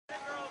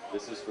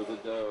This is for the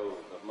dough,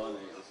 the money.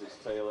 This is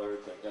Taylor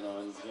taking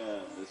on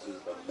Jen. This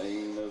is the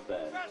main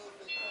event.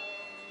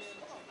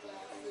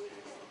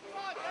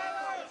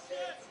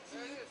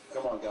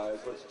 Come on, guys,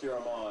 let's cheer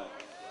them on.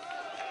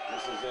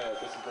 This is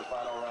it. This is the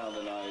final round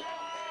tonight.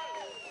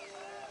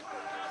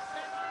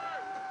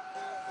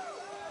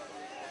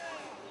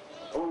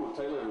 Oh,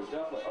 Taylor is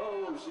definitely.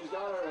 Oh, she's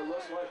got her. It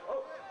looks like.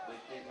 Oh, they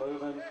keep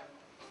moving.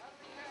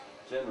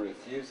 Jen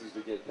refuses to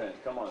get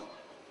pinned. Come on.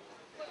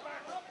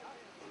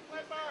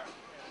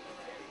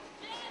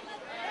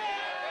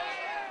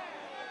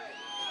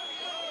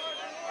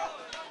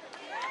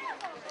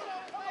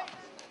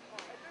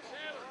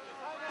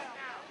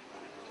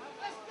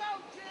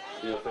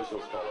 The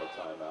officials call a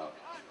timeout.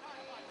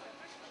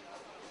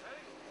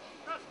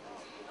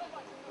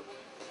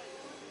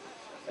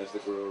 As the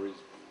girls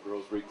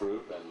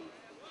regroup and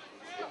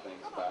get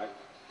things back.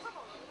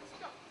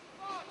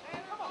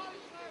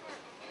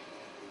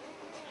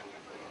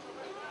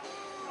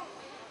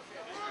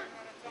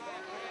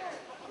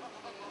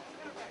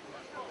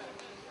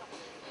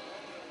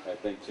 I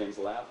think Jen's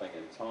laughing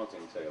and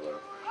taunting Taylor.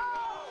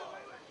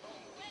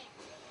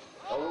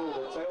 Oh,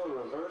 the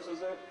Taylor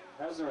reverses it,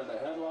 has her in the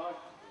headlock.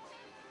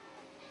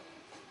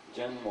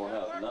 Jen will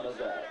have none of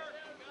that.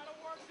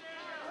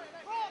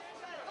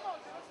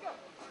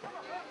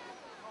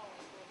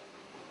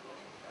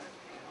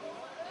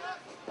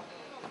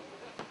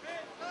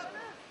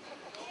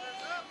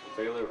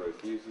 Taylor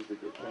refuses to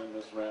get pinned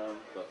this round,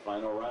 the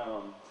final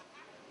round.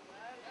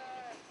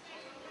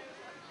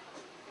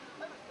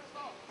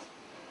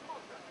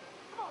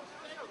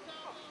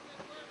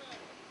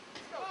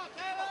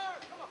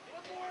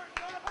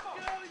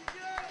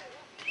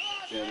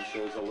 Jen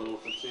shows a little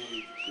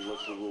fatigue. She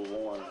looks a little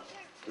worn.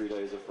 3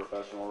 days of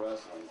professional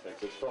wrestling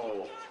takes its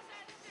toll.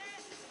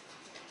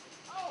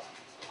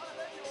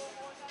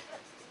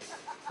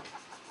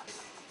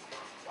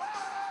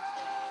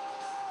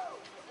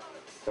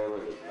 Taylor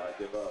does not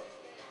give up.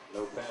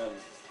 No pin.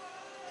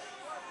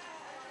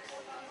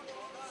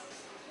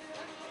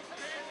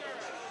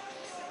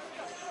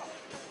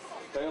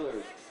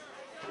 Taylor's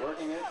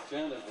working it.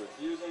 Jen is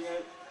refusing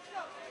it.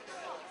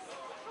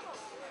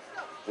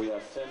 We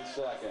have 10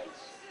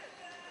 seconds.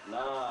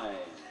 9,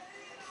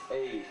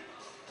 8,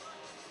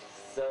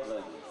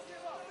 7,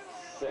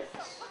 6,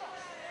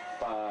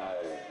 5,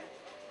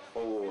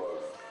 4,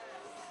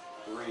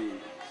 3,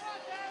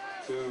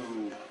 2,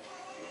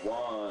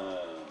 1.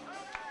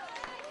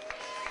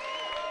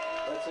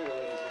 That's it,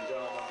 ladies and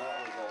gentlemen. That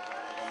was a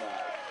hell of a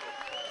match.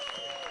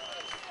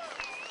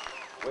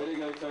 Way to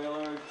go,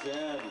 Taylor.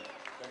 Jen,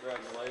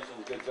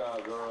 congratulations. Good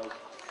job, girls.